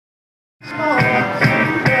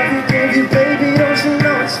Give you, baby, don't you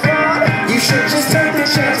know it's fun? You should just take the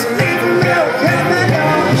chance and leave a milk at my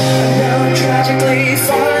door. And now I'm tragically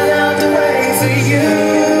falling out the way for you.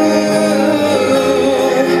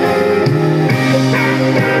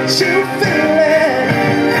 You feel it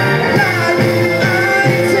like I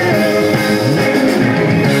do.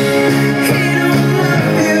 He don't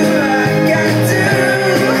love you like I do.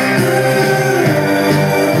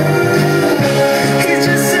 He's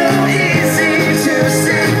just so easy to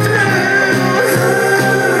see through.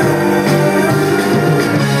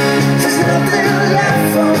 There's nothing left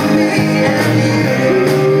for me and you.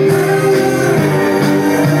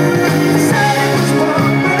 Said it was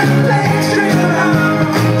wrong, but I played straight along.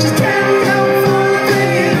 Just can't help falling for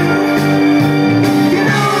you. You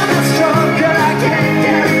know I'm not strong, but I can't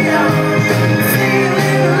carry on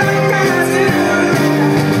feeling like I do.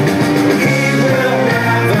 He will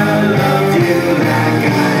never love you like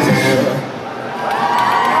I do.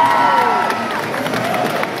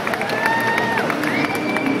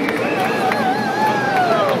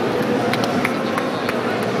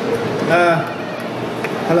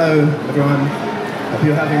 Hello everyone, hope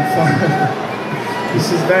you're having fun. This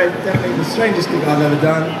is definitely the strangest gig I've ever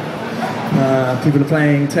done. People are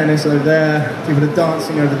playing tennis over there, people are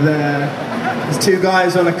dancing over there. There's two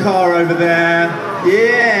guys on a car over there.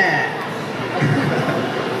 Yeah!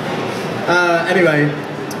 Anyway,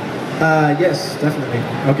 yes, definitely.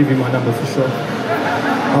 I'll give you my number for sure.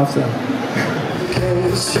 After. In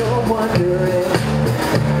case you're wondering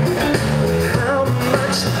how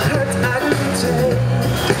much hurt I can take,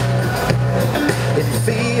 it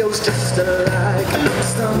feels just like I'm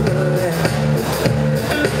stumbling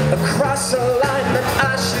across a line that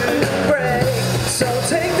I should break. So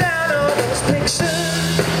take down all those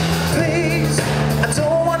pictures, please. I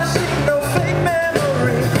don't want to see no fake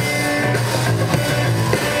memory.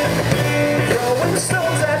 Throwing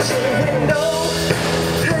stones at your window,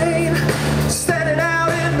 pain, standing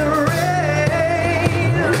out in the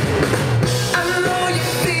rain. I know you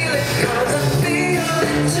feel it, 'cause I feel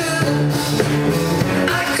it too.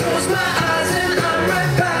 I close my eyes and I'm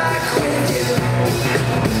right back with you.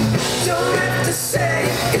 Don't have to say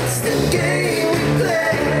it's the game we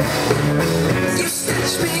play. You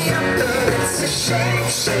stitch me up and it's a shame,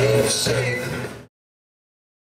 shame, shame.